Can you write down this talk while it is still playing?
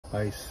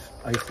Ice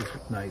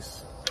is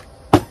nice.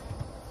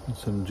 And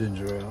some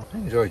ginger ale. I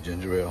enjoy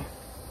ginger ale.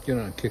 Get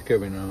on a kick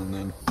every now and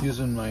then.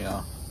 Using my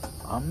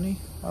Omnia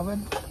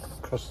oven.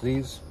 Crust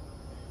these.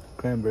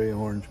 Cranberry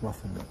orange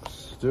muffin mix.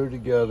 Stir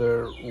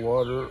together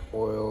water,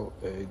 oil,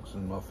 eggs,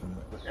 and muffin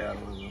mix. Add a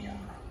little more.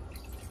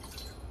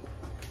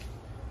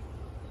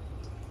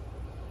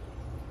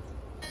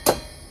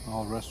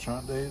 All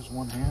restaurant days,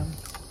 one hand.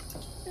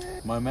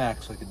 My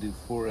max, I could do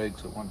 4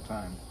 eggs at one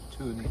time,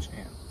 2 in each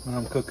hand. When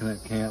I'm cooking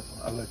at camp,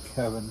 I like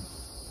having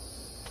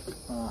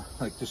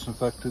like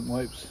disinfectant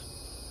wipes.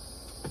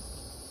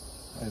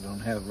 I don't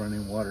have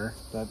running water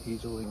that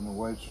easily, and the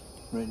wipes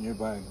right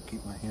nearby, I can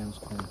keep my hands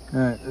clean.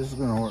 Alright, this is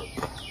gonna work.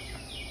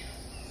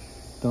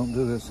 Don't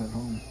do this at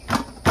home.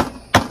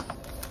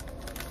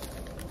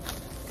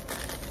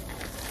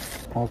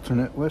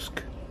 Alternate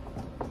whisk.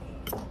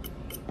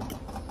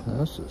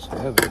 This is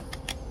heavy.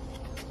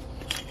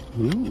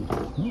 Ooh,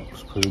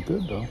 looks pretty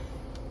good though.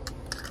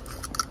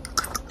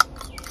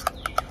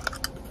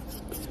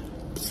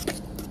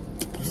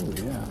 Oh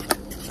yeah.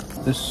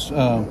 This,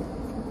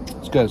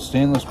 it's got a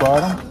stainless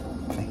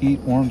bottom. The heat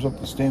warms up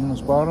the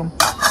stainless bottom.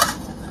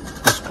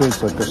 This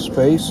creates like a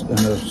space, and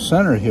the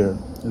center here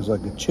is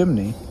like a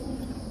chimney.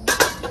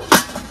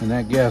 And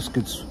that gas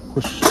gets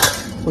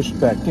pushed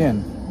back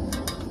in.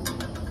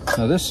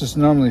 Now this is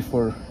normally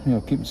for, you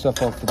know, keeping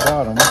stuff off the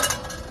bottom.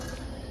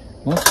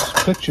 Most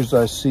pictures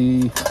I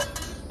see,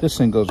 this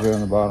thing goes right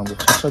on the bottom,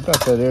 but since I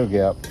got that air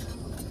gap,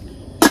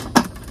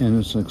 and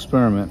it's an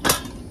experiment,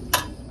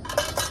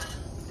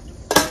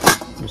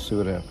 let's see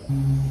what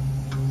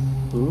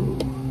happens. Ooh.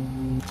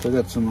 So I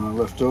got some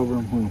left over.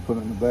 I'm going to put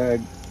it in the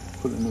bag,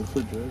 put it in the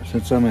refrigerator.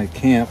 Since I'm at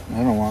camp, I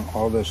don't want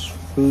all this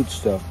food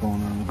stuff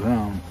going on the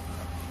ground.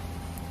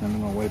 And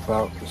I'm going to wipe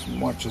out as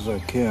much as I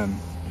can.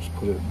 Just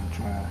put it in the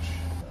trash.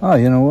 Oh,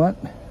 you know what?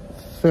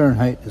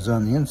 Fahrenheit is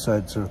on the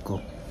inside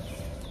circle.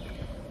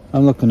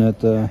 I'm looking at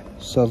the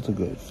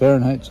centigrade.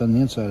 Fahrenheit's on the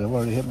inside. I've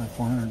already hit my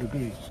 400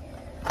 degrees.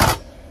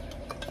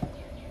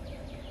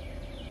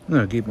 I'm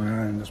gonna keep my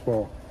eye on this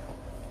ball.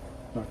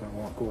 Not gonna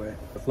walk away.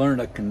 I've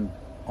learned I can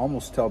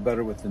almost tell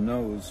better with the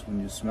nose when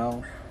you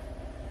smell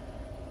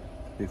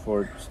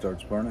before it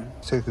starts burning.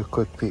 Take a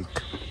quick peek.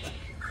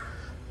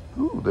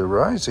 Ooh, they're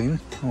rising.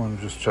 I want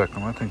to just check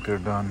them. I think they're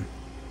done.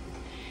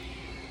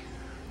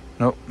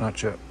 Nope,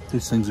 not yet.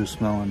 These things are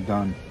smelling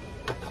done.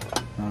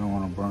 I don't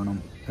want to burn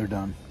them. They're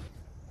done.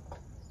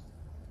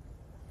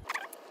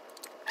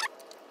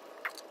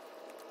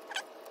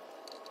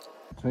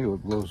 I'll tell you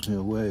what blows me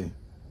away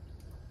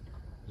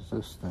is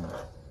this thing.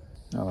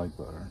 I like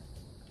butter.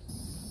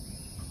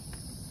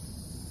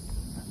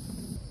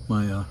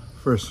 My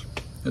first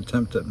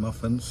attempt at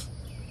muffins.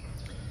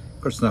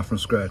 Of course, not from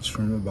scratch,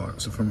 from a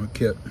box or from a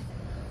kit.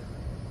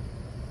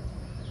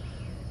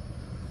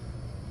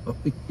 Oh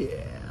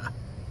yeah,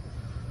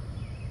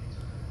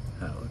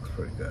 that looks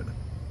pretty good.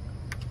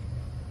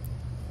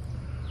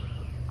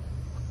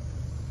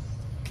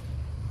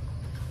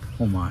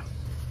 Oh my,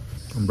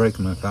 I'm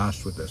breaking my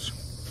fast with this.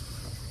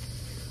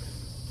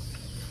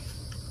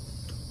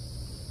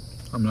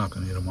 I'm not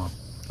gonna eat them all,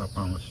 I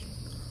promise.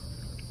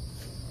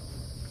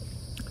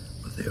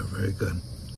 But they are very good.